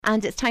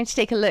And it's time to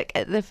take a look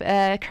at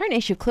the current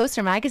issue of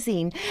Closer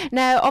magazine.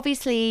 Now,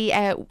 obviously,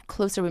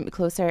 Closer wouldn't be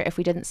Closer if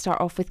we didn't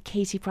start off with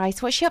Katie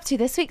Price. What's she up to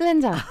this week,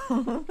 Linda?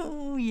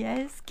 Oh,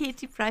 yes,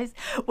 Katie Price.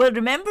 Well,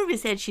 remember we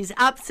said she's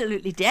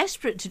absolutely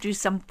desperate to do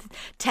some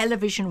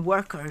television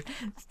work or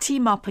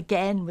team up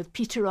again with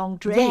Peter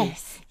Andre.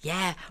 Yes.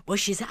 Yeah, well,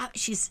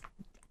 she's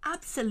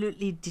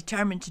absolutely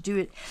determined to do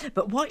it,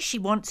 but what she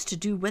wants to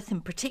do with him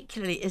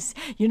particularly is,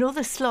 you know,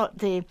 the slot,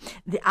 the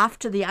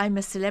after the I'm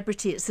a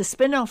Celebrity, it's the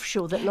spin-off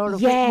show that Laura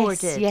Whitmore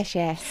did.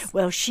 Yes.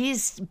 Well,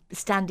 she's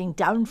standing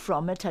down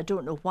from it, I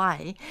don't know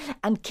why,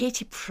 and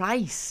Katie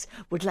Price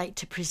would like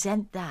to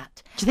present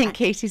that. Do you think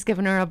Katie's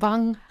given her a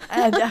bung?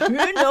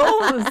 Who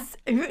knows?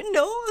 Who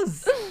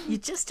knows? You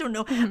just don't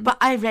know. But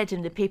I read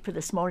in the paper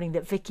this morning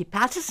that Vicky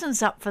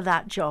Patterson's up for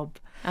that job.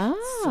 Ah.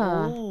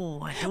 So,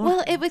 I don't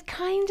Well, it would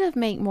kind of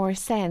make more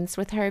sense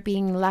with her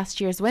being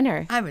last year's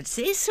winner. I would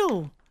say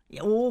so.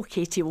 Oh,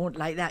 Katie won't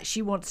like that.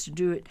 She wants to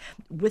do it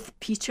with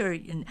Peter.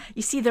 And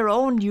you see, they're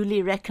all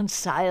newly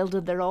reconciled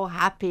and they're all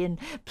happy and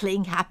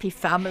playing happy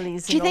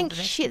families. Do you think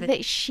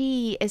that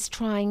she is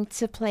trying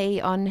to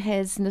play on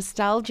his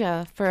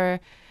nostalgia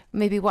for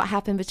maybe what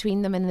happened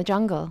between them in the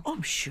jungle? Oh,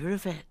 I'm sure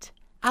of it.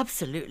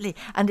 Absolutely.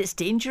 And it's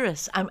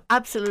dangerous. I'm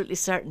absolutely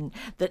certain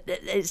that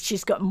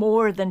she's got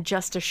more than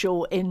just a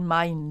show in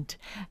mind.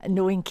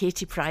 Knowing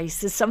Katie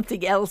Price, there's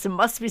something else. There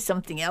must be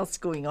something else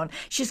going on.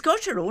 She's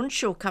got her own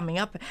show coming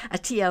up, a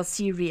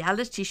TLC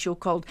reality show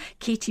called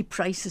Katie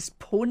Price's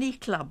Pony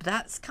Club.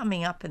 That's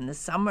coming up in the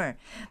summer.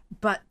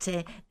 But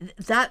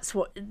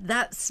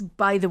that's,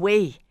 by the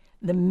way,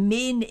 the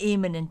main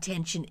aim and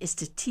intention is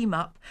to team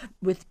up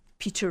with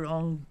Peter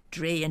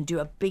Andre and do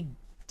a big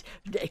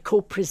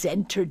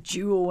co-presenter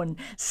duo and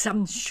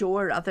some show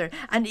or other,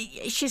 and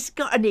she's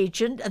got an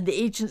agent and the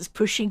agent's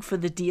pushing for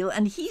the deal,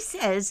 and he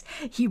says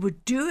he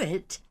would do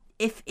it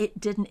if it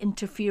didn't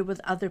interfere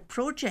with other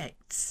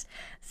projects.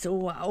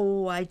 So,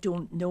 I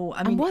don't know.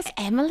 I mean, what's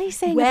Emily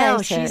saying well,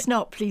 about it? she's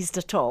not pleased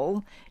at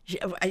all.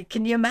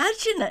 Can you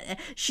imagine?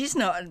 She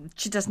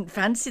doesn't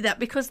fancy that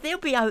because they'll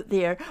be out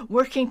there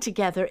working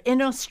together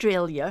in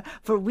Australia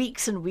for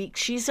weeks and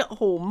weeks. She's at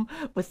home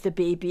with the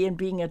baby and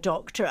being a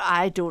doctor.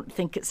 I don't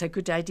think it's a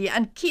good idea.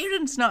 And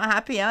Kieran's not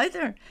happy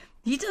either.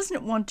 He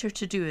doesn't want her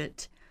to do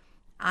it.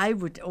 I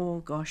would, oh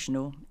gosh,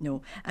 no.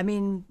 I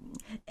mean,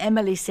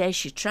 Emily says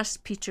she trusts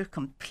Peter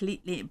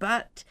completely,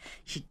 but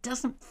she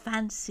doesn't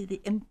fancy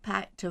the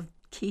impact of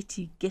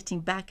Katie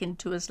getting back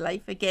into his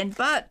life again.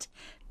 But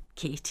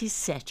Katie's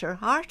set her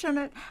heart on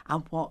it,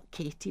 and what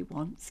Katie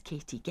wants,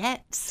 Katie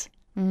gets.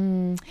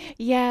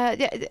 Yeah,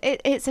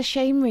 it's a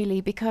shame really,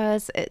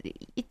 because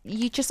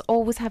you just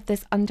always have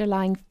this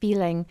underlying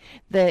feeling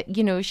that,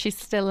 you know, she's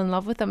still in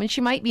love with him, and she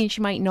might be and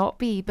she might not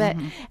be, but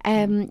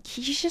you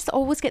just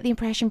always get the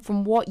impression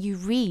from what you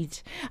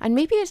read, and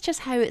maybe it's just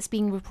how it's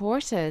being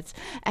reported,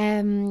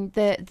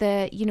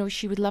 that you know,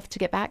 she would love to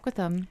get back with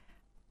him.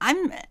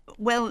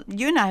 Well,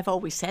 you and I have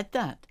always said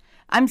that.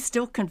 I'm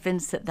still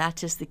convinced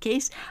that is the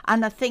case,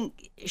 and I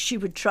think she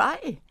would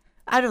try.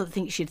 I don't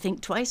think she'd think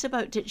twice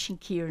about ditching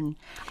Kieran.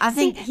 I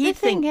think the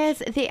thing is,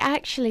 they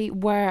actually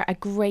were a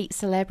great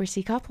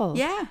celebrity couple.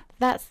 Yeah.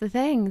 That's the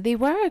thing. They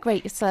were a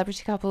great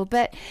celebrity couple,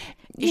 but,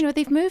 you know,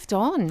 they've moved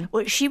on.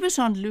 Well, she was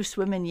on Loose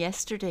Women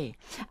yesterday,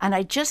 and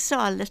I just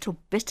saw a little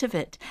bit of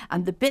it.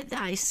 And the bit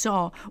that I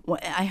saw,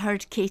 I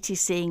heard Katie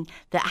saying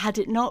that had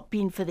it not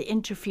been for the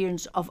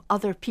interference of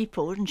other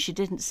people, and she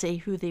didn't say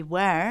who they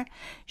were,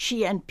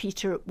 she and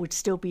Peter would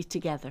still be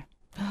together.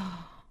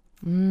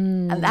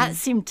 And that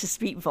seemed to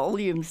speak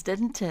volumes,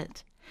 didn't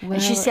it? Well,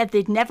 and she said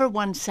they'd never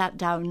once sat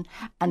down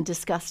and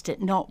discussed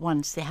it. Not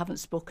once. They haven't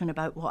spoken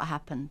about what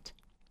happened.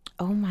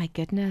 Oh my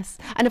goodness.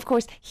 And of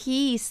course,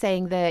 he's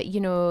saying that, you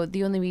know,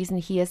 the only reason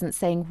he isn't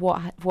saying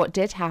what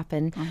did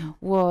happen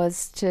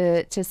was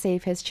to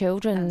save his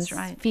children's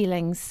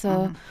feelings.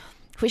 So,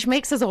 which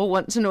makes us all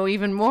want to know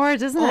even more,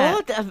 doesn't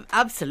it? Oh,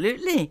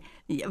 absolutely.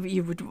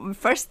 You would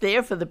first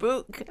there for the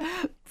book.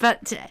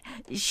 But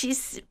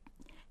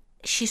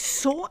she's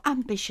so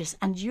ambitious,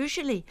 and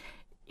usually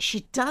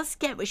she does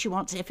get what she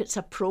wants. If it's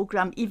a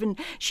programme, even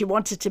she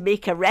wanted to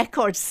make a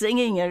record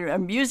singing or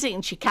music,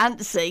 and she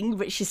can't sing,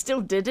 but she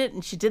still did it,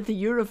 and she did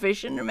the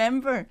Eurovision,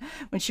 remember?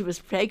 When she was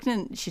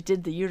pregnant, she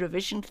did the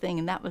Eurovision thing,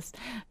 and that was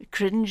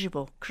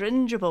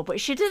cringeable,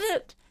 but she did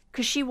it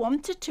because she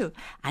wanted to,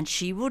 and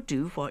she will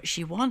do what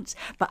she wants.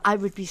 But I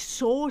would be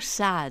so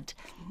sad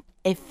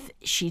if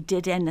she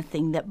did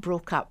anything that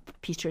broke up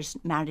Peter's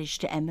marriage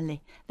to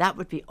Emily. That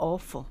would be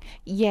awful.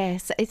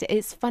 Yes,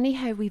 it's funny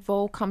how we've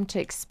all come to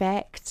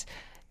expect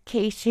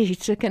Katie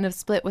to kind of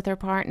split with her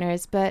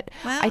partners, but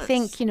I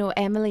think, you know,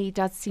 Emily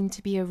does seem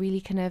to be a really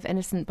kind of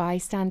innocent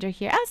bystander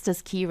here, as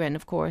does Kieran,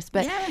 of course,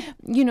 but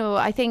you know,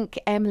 I think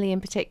Emily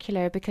in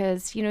particular,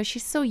 because, you know,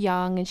 she's so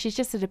young and she's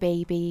just had a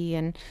baby,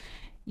 and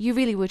you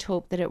really would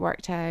hope that it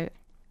worked out.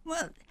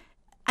 Well,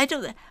 I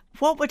don't.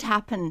 What would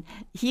happen?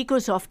 He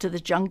goes off to the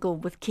jungle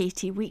with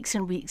Katie, weeks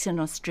and weeks in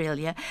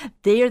Australia.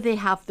 There they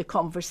have the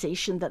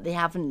conversation that they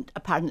haven't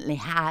apparently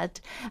had,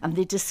 and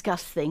they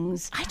discuss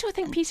things. I don't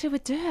think Peter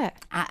would do it.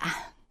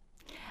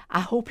 I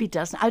hope he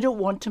doesn't. I don't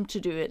want him to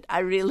do it. I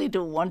really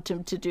don't want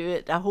him to do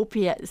it. I hope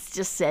he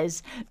just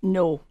says,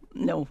 no.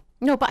 No,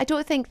 but I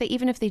don't think that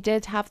even if they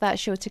did have that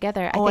show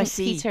together, I think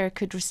Peter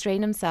could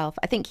restrain himself.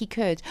 I think he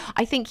could.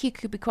 I think he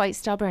could be quite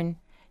stubborn.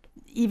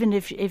 Even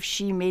if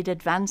she made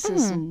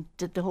advances and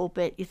did the whole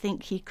bit, you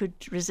think he could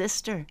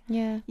resist her?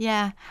 Yeah.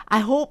 Yeah, I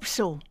hope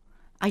so.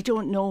 I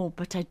don't know,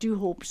 but I do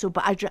hope so.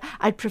 But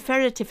I'd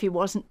prefer it if he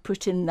wasn't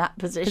put in that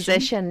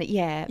position.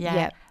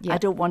 Yeah. I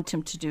don't want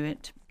him to do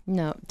it.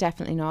 No,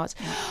 definitely not.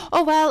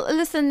 Oh, well,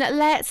 listen,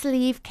 let's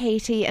leave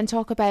Katie and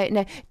talk about,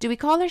 now, do we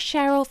call her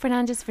Cheryl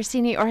Fernandez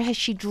Versini, or has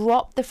she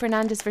dropped the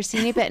Fernandez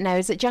Versini bit now?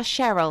 Is it just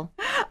Cheryl?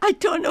 I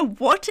don't know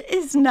what it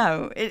is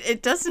now.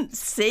 It doesn't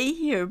say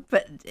here,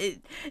 but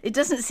it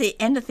doesn't say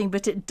anything,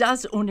 but it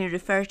does only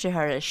refer to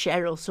her as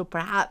Cheryl, so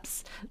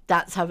perhaps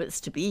that's how it's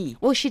to be.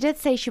 Well, she did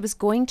say she was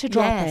going to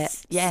drop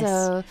it.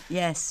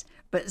 Yes.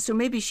 But so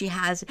maybe she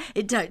has.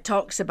 It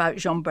talks about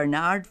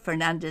Jean-Bernard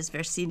Fernandez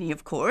Versini,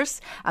 of course,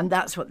 and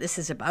that's what this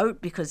is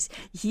about, because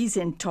he's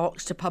in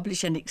talks to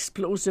publish an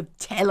explosive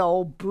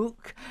tell-all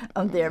book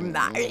on their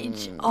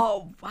marriage.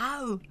 Oh,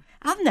 wow.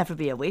 I'll never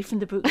be away from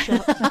the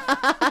bookshop.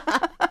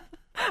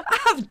 I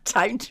have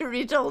time to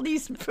read all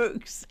these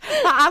books.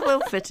 I will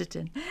fit it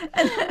in.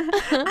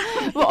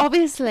 Well,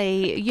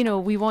 obviously,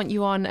 we want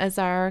you on as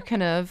our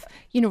kind of,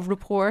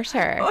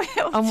 reporter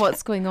on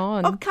what's going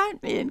on. Oh,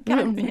 count me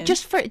in.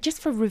 Just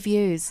for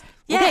reviews.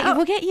 Yeah,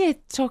 we'll get you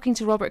talking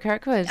to Robert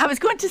Kirkwood. I was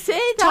going to say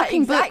that.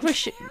 Talking book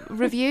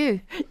review.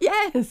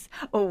 Yes.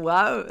 Oh,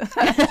 wow.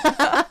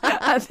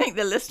 I think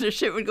the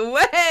listenership would go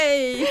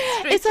way.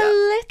 It's a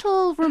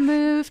little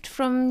removed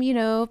from,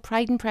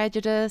 Pride and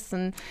Prejudice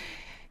and...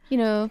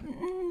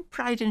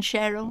 Pride and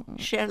Cheryl,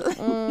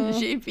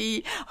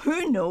 GB,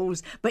 who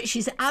knows? But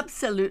she's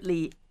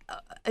absolutely,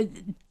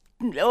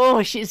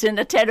 she's in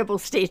a terrible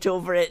state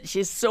over it.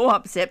 She's so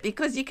upset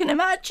because you can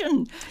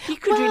imagine he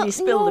could really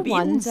spill the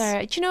beans.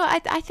 Wonder. Do you know,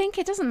 I think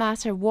it doesn't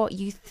matter what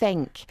you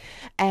think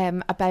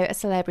about a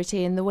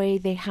celebrity and the way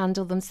they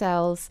handle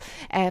themselves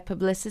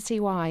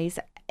publicity-wise.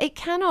 It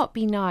cannot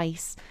be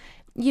nice,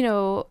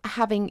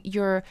 having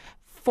your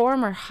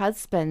former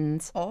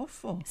husband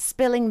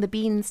spilling the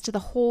beans to the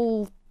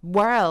whole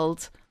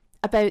world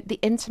about the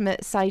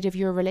intimate side of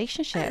your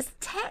relationship. It's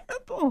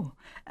terrible.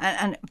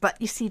 But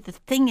you see, the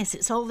thing is,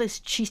 it's all this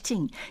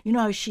cheating. You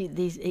know how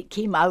it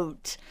came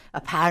out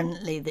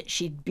apparently that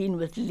she'd been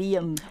with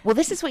Liam. Well,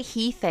 this is what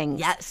he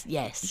thinks.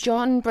 Yes.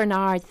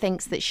 Jean-Bernard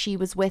thinks that she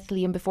was with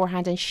Liam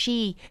beforehand, and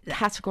she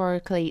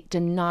categorically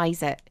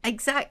denies it.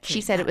 Exactly.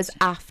 She said it was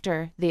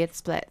after they had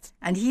split.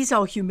 And he's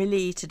all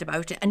humiliated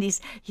about it, and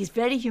he's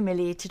very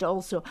humiliated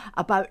also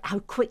about how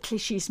quickly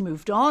she's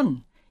moved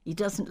on. He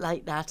doesn't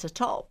like that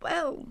at all.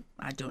 Well,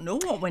 I don't know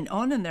what went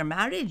on in their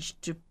marriage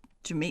to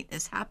make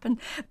this happen,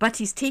 but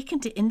he's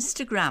taken to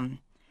Instagram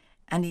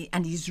and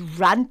he's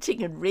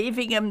ranting and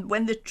raving, and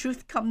when the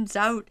truth comes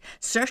out,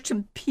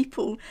 certain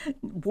people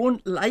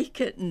won't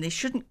like it and they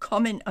shouldn't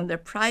comment on their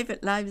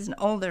private lives and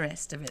all the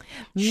rest of it.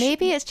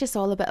 Maybe it's just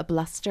all a bit of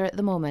bluster at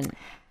the moment.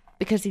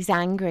 Because he's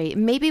angry.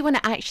 Maybe when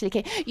it actually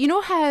came... You know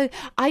how...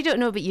 I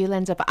don't know about you,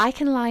 Linda, but I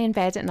can lie in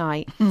bed at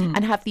night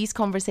and have these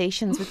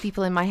conversations with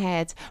people in my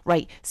head.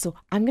 Right, so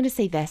I'm going to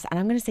say this and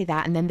I'm going to say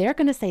that, and then they're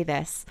going to say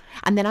this,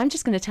 and then I'm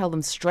just going to tell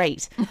them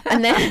straight.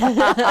 And then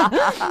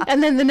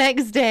and then the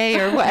next day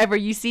or whatever,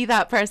 you see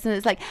that person,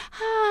 it's like,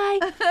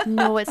 hi.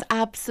 No, it's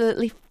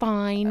absolutely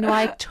fine. No,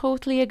 I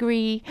totally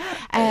agree.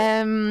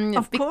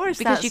 Of course.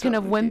 Because you kind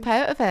of wimp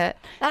out of it.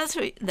 That's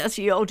what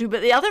you all do.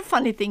 But the other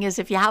funny thing is,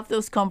 if you have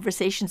those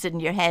conversations in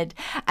your head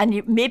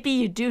and maybe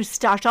you do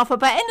start off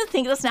about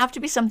anything, it doesn't have to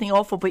be something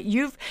awful, but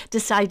you've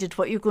decided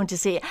what you're going to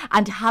say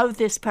and how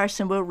this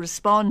person will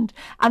respond,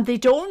 and they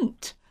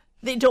don't.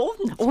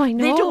 Oh, I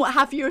know. They don't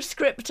have your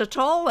script at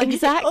all.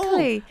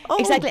 Exactly.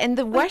 Exactly. And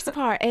the worst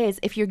part is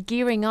if you're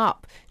gearing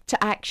up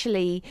to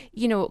actually,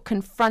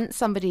 confront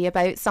somebody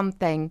about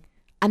something,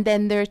 and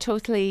then they're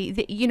totally,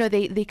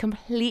 they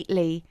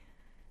completely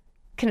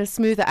kind of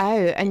smooth it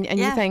out, and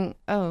you think,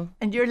 oh.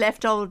 And you're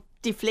left all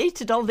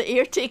deflated, all the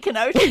air taken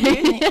out of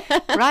you.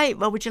 Right,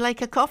 well, would you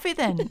like a coffee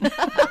then?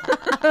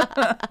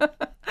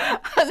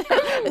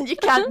 and you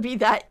can't be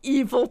that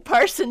evil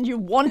person you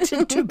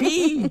wanted to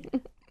be.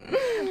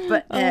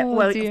 But,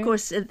 of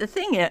course, the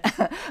thing is,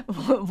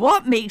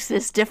 what makes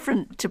this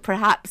different to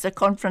perhaps a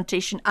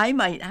confrontation I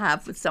might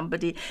have with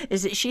somebody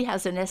is that she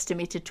has an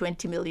estimated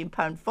 £20 million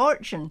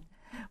fortune,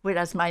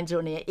 whereas mine's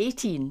only at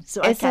 18,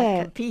 so I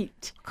can't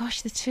compete.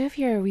 Gosh, the two of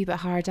you are a wee bit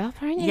hard up,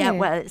 aren't you? Yeah,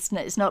 well,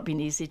 it's not been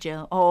easy,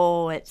 Jill.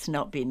 Oh, it's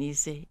not been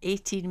easy.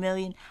 18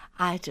 million,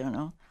 I don't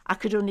know. I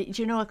could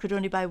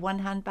only buy one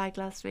handbag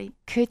last week.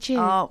 Could you?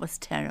 Oh, it was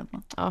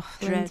terrible. Oh,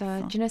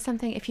 Linda, do you know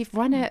something? If you've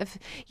run out of,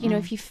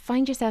 if you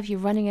find yourself you're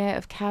running out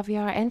of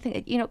caviar,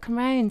 anything, come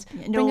round,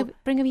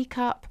 bring a wee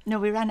cup. No,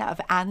 we ran out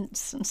of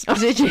ants and stuff.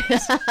 Oh, did you?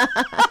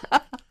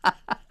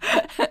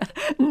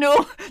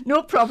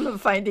 No problem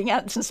finding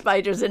ants and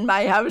spiders in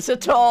my house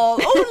at all.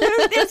 Oh,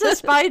 look, there's a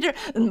spider.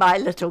 And my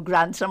little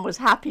grandson was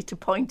happy to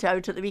point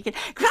out at the weekend,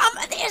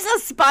 Grandma, there's a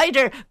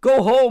spider.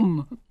 Go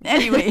home.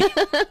 Anyway,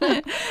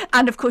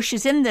 and of course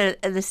she's in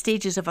the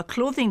stages of a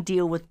clothing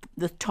deal with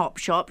the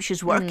Topshop.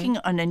 She's working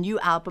on a new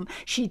album.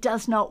 She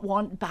does not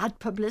want bad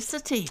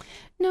publicity.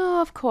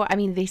 No, of course. I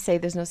mean, they say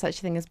there's no such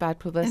thing as bad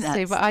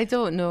publicity, but I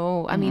don't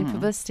know. I mean,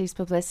 publicity is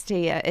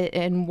publicity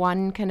in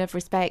one kind of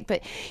respect.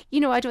 But, you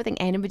know, I don't think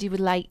anybody would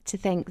like to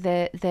think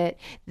that the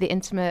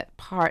intimate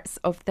parts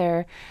of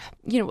their,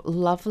 you know,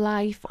 love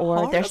life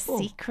or their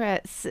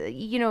secrets,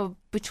 you know,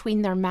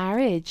 between their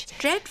marriage,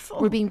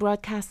 dreadful, were being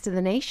broadcast to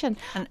the nation.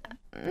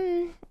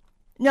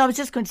 No, I was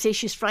just going to say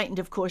she's frightened,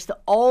 of course, that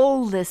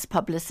all this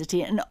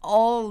publicity and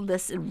all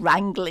this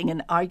wrangling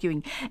and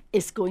arguing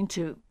is going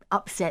to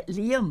upset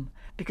Liam,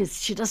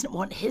 because she doesn't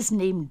want his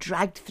name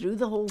dragged through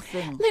the whole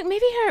thing. Look,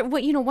 maybe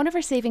one of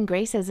her saving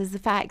graces is the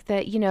fact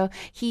that, you know,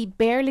 he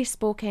barely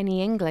spoke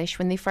any English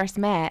when they first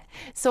met.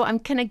 So I'm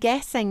kind of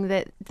guessing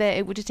that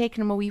it would have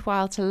taken him a wee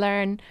while to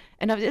learn.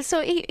 And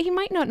so he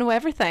might not know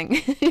everything.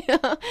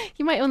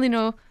 He might only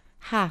know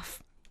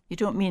half. You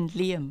don't mean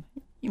Liam.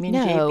 You mean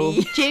no,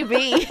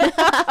 JB.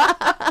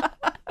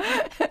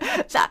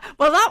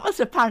 That was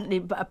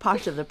apparently a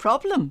part of the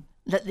problem,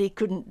 that they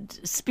couldn't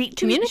speak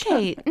to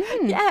communicate. Each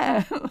other.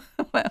 Yeah.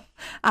 Well,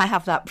 I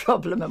have that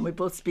problem and we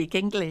both speak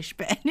English.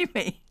 But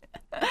anyway,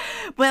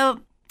 well,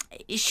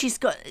 she's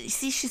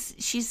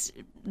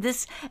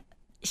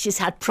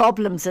had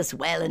problems as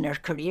well in her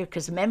career,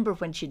 because remember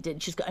when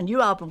she's got a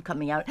new album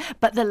coming out,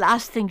 but the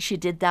last thing she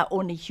did, that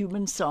Only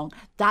Human song,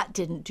 that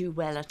didn't do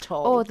well at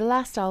all. Oh, the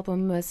last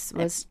album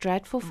was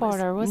dreadful for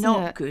her, wasn't it?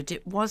 Not good.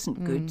 It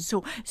wasn't good.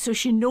 So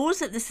she knows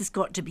that this has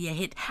got to be a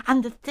hit.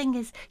 And the thing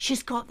is,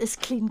 she's got this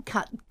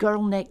clean-cut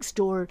girl next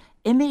door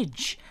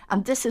image,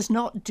 and this is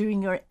not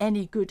doing her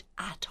any good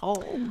at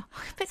all.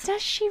 But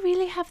does she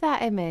really have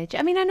that image?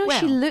 I mean, I know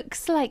she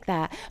looks like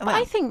that, but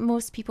I think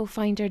most people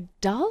find her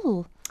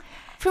dull.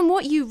 From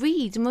what you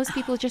read, most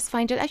people just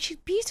find her actually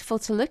beautiful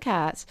to look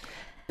at.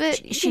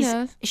 But she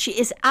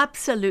is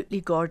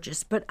absolutely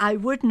gorgeous. But I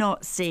would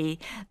not say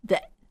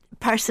that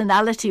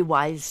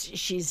personality-wise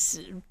she's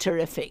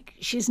terrific.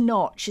 She's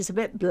not. She's a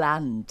bit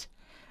bland.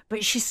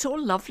 But she's so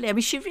lovely. I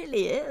mean, she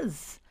really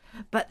is.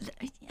 But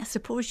I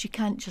suppose you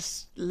can't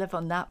just live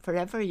on that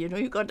forever. You know,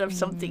 you've got to have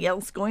something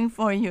else going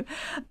for you.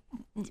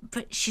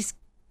 But she's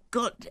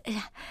got...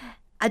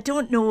 I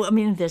don't know. I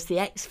mean, there's the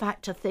X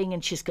Factor thing,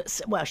 and she's got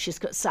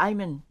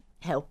Simon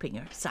helping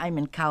her.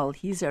 Simon Cowell,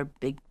 he's her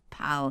big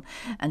pal,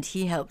 and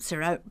he helps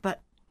her out.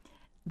 But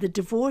the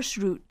divorce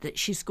route that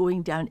she's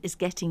going down is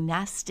getting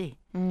nasty,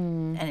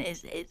 and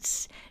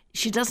it's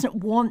she doesn't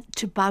want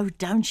to bow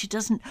down. She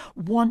doesn't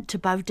want to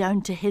bow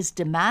down to his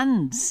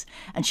demands,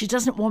 and she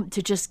doesn't want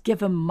to just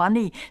give him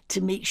money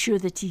to make sure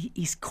that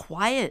he's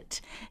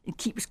quiet and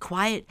keeps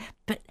quiet.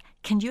 But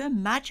can you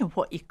imagine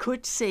what you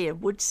could say or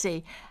would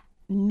say?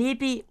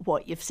 Maybe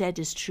what you've said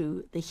is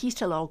true. The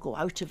heat will all go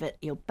out of it.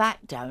 He'll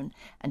back down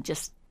and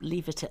just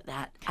leave it at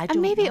that.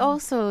 And maybe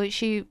also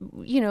she,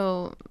 you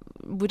know,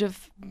 would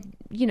have,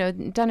 you know,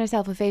 done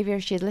herself a favour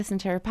if she had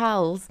listened to her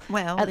pals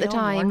at the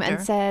time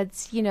and said,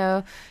 you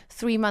know,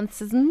 3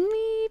 months is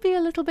maybe a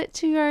little bit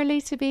too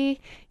early to be,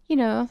 you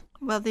know,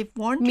 well, they've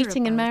warned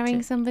meeting her and marrying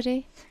it.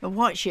 Somebody. But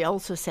what she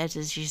also said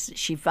is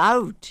she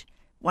vowed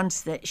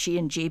once that she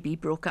and JB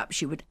broke up,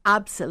 she would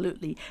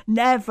absolutely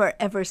never,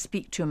 ever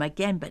speak to him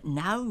again. But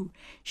now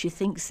she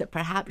thinks that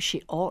perhaps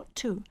she ought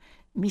to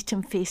meet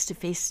him face to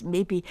face,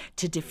 maybe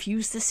to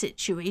diffuse the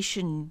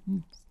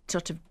situation,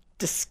 sort of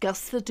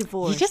discuss the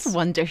divorce. You just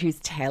wonder who's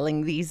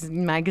telling these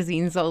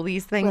magazines all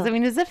these things. Well, I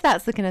mean, as if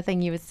that's the kind of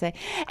thing you would say.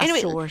 Anyway,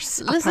 a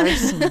source, a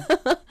person.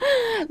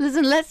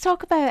 Listen, let's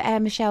talk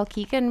about Michelle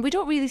Keegan. We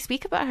don't really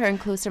speak about her in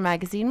Closer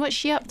magazine. What's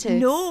she up to?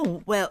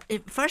 No, well,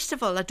 first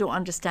of all, I don't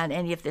understand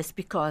any of this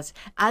because,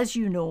 as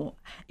you know,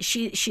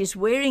 she's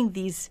wearing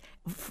these.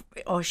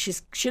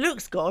 She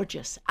looks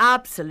gorgeous,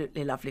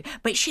 absolutely lovely.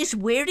 But she's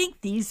wearing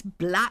these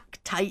black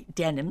tight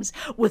denims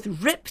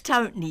with ripped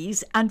out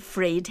knees and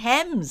frayed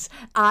hems.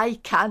 I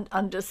can't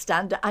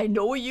understand it. I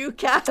know you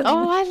can.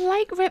 Oh, I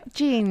like ripped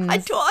jeans. I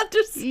don't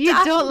understand.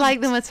 You don't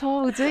like them at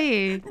all, do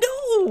you?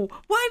 No.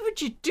 Why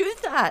would you do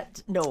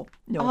that? No.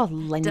 Oh,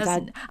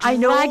 Linda, I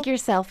know. Drag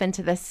yourself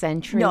into this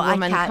century,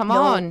 woman. I can't. Come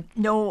on.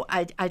 No,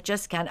 I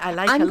just can't.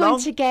 I'm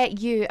going to get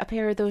you a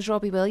pair of those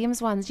Robbie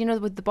Williams ones, you know,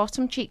 with the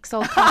bottom cheeks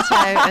all cut out.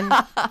 And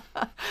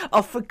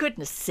oh, for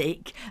goodness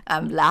sake,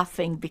 I'm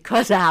laughing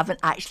because I haven't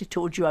actually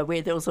told you I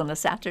wear those on a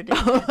Saturday.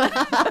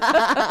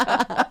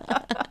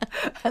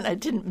 And I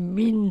didn't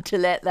mean to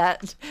let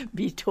that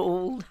be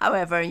told.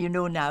 However, you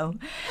know now.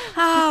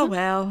 Ah,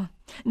 well.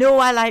 No,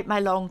 I like my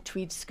long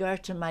tweed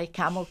skirt and my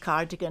camel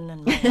cardigan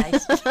and my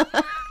nice...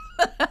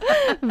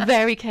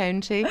 Very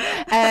county.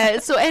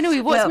 So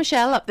anyway, what's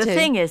Michelle up to? The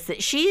thing is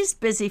that she's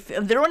busy.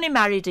 They're only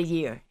married a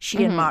year,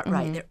 she and Mark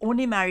Wright. They're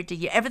only married a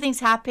year. Everything's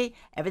happy.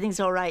 Everything's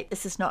all right.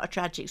 This is not a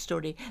tragic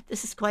story.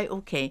 This is quite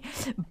okay.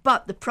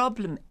 But the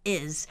problem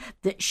is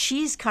that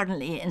she's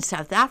currently in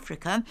South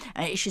Africa.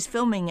 She's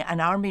filming an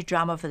army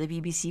drama for the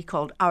BBC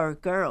called Our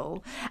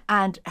Girl.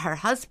 And her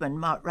husband,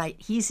 Mark Wright,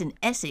 he's in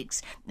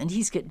Essex and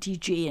he's got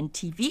DJ and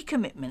TV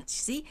commitments,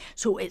 you see.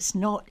 So it's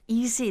not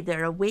easy.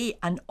 They're away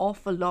an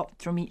awful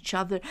lot from each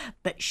other.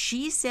 But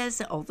she says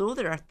that although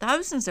there are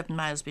thousands of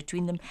miles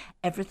between them,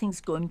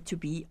 everything's going to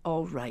be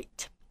all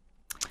right.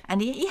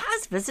 And he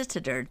has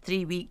visited her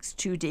 3 weeks,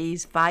 2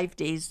 days, 5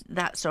 days,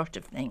 that sort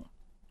of thing.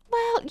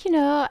 Well, you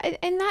know,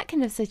 in that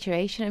kind of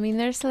situation, I mean,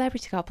 they're a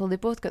celebrity couple. They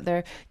both got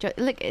their...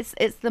 Look,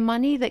 it's the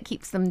money that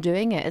keeps them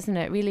doing it, isn't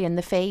it, really, and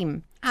the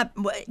fame.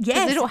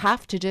 Yes. They don't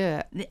have to do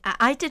it.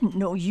 I didn't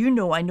know.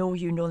 I know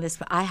you know this,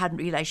 but I hadn't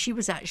realised she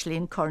was actually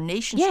in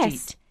Coronation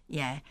Street.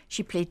 Yeah,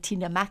 she played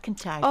Tina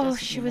McIntyre. Oh,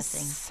 she was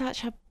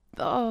such a...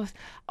 Oh,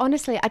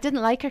 honestly, I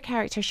didn't like her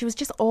character. She was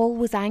just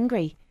always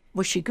angry.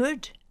 Was she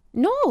good?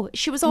 No,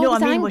 she was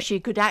always angry. Was she a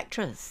good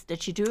actress?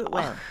 Did she do it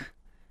well?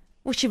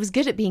 Well, she was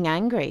good at being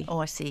angry. Oh,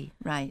 I see.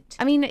 Right.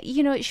 I mean,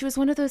 you know, she was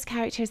one of those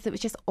characters that was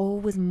just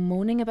always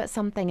moaning about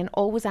something and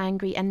always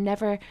angry and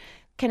never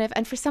kind of...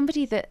 And for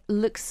somebody that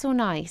looks so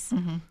nice,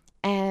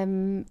 you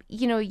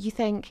know, you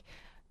think,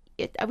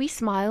 a wee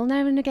smile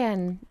now and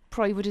again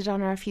probably would have done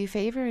her a few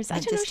favours. I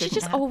don't know, she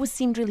just always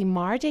seemed really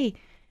mardy.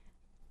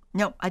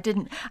 No, I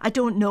didn't. I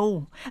don't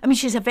know. I mean,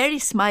 she's a very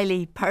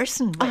smiley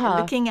person.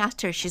 Looking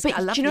at her, she's got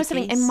a lovely face. Do you know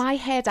something? In my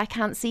head, I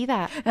can't see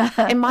that.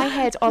 In my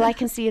head, all I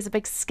can see is a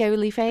big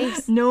scowly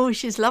face. No,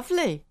 she's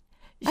lovely.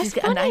 That's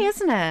funny,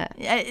 isn't it?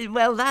 Yeah,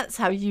 well, that's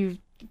how you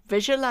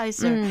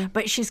visualise her.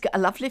 But she's got a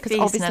lovely face.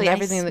 Because obviously and a nice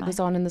everything smile. that goes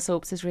on in the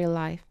soaps is real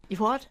life. You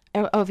what?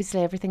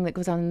 Obviously everything that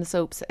goes on in the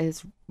soaps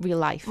is real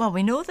life. Well,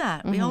 we know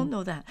that. We all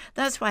know that.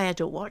 That's why I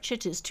don't watch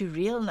it. It's too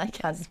real and I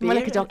can't bear it. More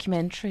like a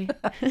documentary.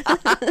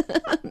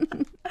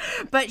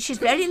 But she's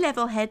very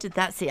level-headed.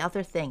 That's the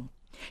other thing.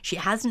 She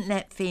hasn't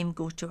let fame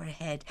go to her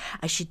head.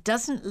 And she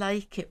doesn't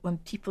like it when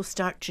people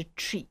start to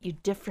treat you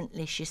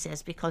differently, she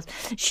says, because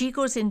she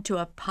goes into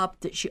a pub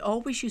that she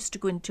always used to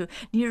go into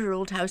near her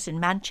old house in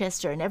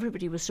Manchester and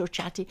everybody was so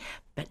chatty.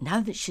 But now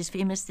that she's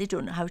famous, they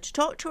don't know how to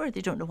talk to her.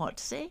 They don't know what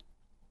to say.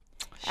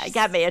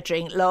 Get me a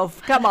drink,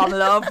 love. Come on,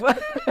 love.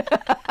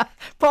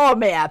 Pour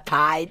me a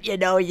pint. You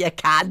know you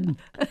can.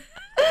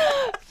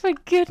 For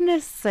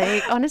goodness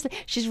sake, honestly,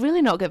 she's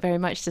really not got very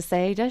much to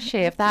say, does she?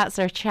 If that's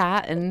her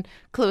chat in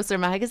Closer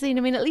magazine,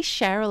 I mean, at least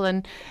Cheryl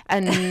and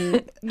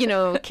you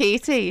know,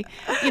 Katie,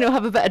 you know,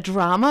 have a bit of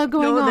drama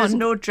going on. No, there's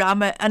no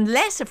drama,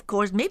 unless, of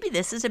course, maybe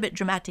this is a bit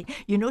dramatic.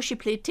 You know, she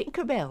played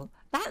Tinkerbell.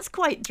 That's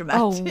quite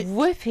dramatic. Oh,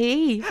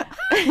 whoopee!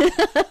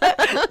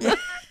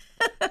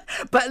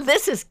 But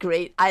this is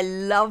great. I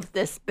love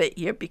this bit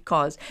here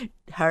because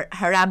her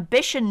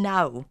ambition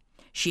now.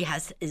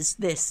 Is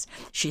this.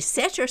 She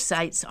set her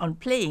sights on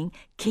playing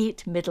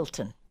Kate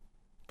Middleton.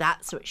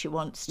 That's what she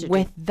wants to do.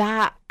 With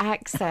that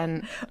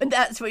accent. And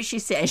that's what she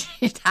said.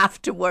 She'd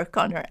have to work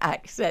on her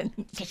accent.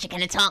 So she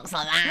kind of talks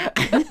like that.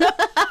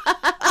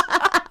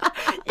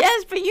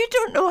 Yes, but you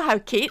don't know how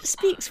Kate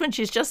speaks when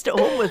she's just at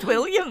home with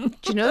William.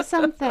 Do you know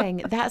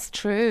something? That's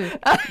true.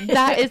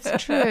 That is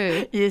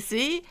true. You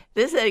see?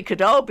 It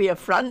could all be a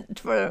front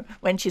for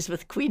when she's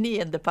with Queenie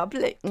and the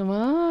public.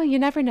 Well, you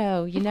never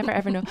know. You never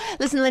ever know.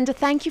 Listen, Linda,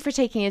 thank you for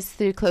taking us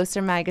through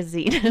Closer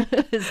magazine.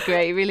 It was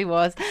great. It really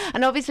was.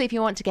 And obviously, if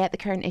you want to get the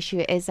current issue,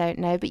 it is out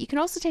now. But you can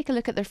also take a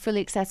look at their fully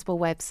accessible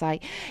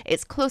website.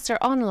 It's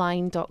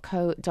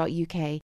closeronline.co.uk.